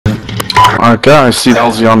Okay, I see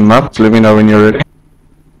LZ on the map. Let me know when you're ready.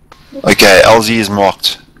 Okay, LZ is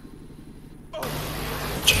marked.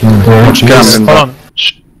 Hold on.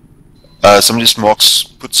 Somebody just marks,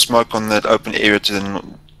 put smoke on that open area to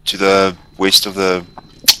the west of the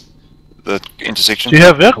intersection. Do you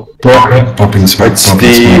have vehicle? Popping smoke. It's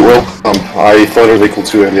the oil pump. I thought it was equal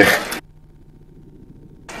to earlier.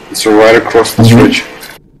 It's right across this ridge.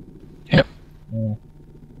 Yep.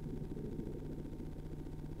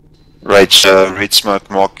 Right, red smoke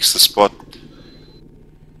marks the spot.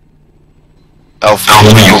 Alpha,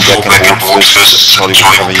 you'll back and forth first. Charlie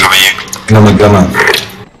will cover you. Glimmer.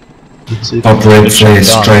 Pop red flare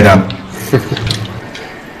straight up.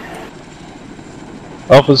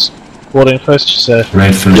 Alpha's boarding first, you say?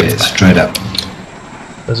 Red flare straight up.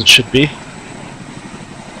 As it should be.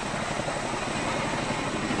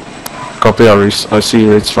 Copy, I see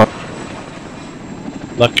red spot.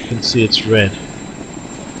 Like you can see, it's red.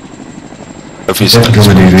 If you see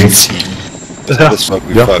the smoke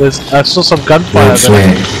we fucked. I saw some gunfire Red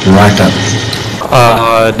flare right up.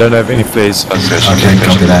 I don't have any flares. Okay,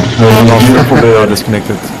 copy that. Probably are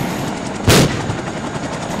disconnected.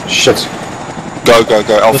 Shit. Go,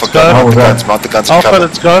 Alpha, Let's go. Mount the guns, Alpha, cover.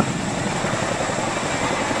 let's go.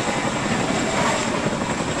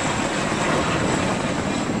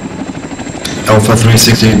 Alpha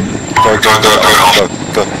 316. Go,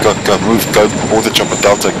 move, go, all the chopper,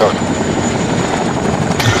 Delta, go.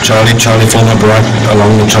 Charlie, form up right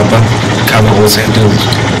along the chopper. Cover all centers.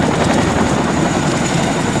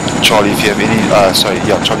 Charlie, if you have any, Charlie,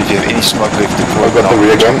 if you have any smoke left, deploy. I've got the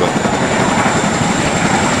rear gun.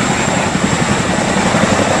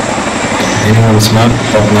 Anyone smoke?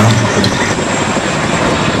 Pop now.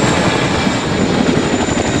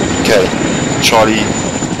 Okay, Charlie,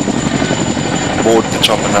 board the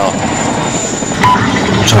chopper now.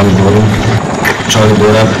 Charlie board up. Charlie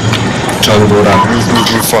board up. Charlie board up.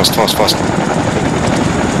 Move fast.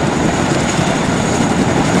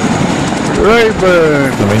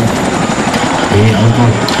 Raven! Hey, Alpha.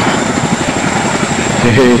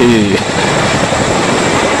 Hey.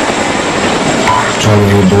 Charlie,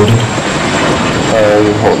 you boarded.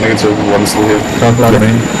 Negative, one still here.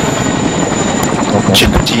 Check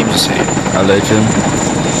the teams. I'll let him.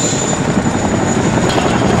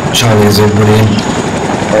 Charlie, is everybody in?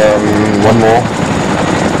 One more.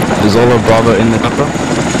 Is all of Bravo in the upper?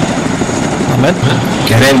 Ahmed?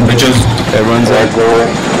 Get in, bitches. Everyone's Right, out. go in.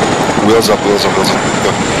 Wheels up, go.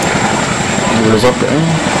 Wheels up there.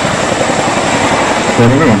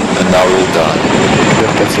 And now we'll die.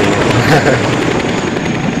 Yep, that's it.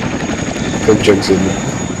 Good jugs in there.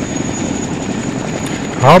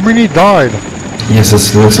 How many died? Yes,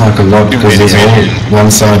 it looks like a lot because there's one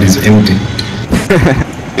side is empty.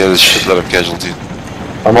 Yeah, there's a shitload of casualties.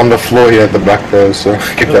 I'm on the floor here at the back though, so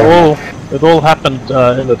keep that one. It all happened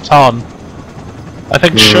in the town. I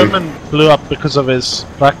think Sherman blew up because of his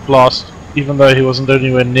black blast, even though he wasn't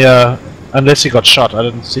anywhere near, unless he got shot. I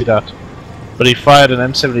didn't see that. But he fired an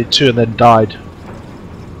M72 and then died.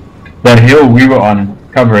 The hill we were on,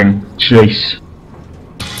 covering, chase.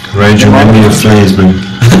 Rage, remember your flares, man.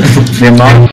 The amount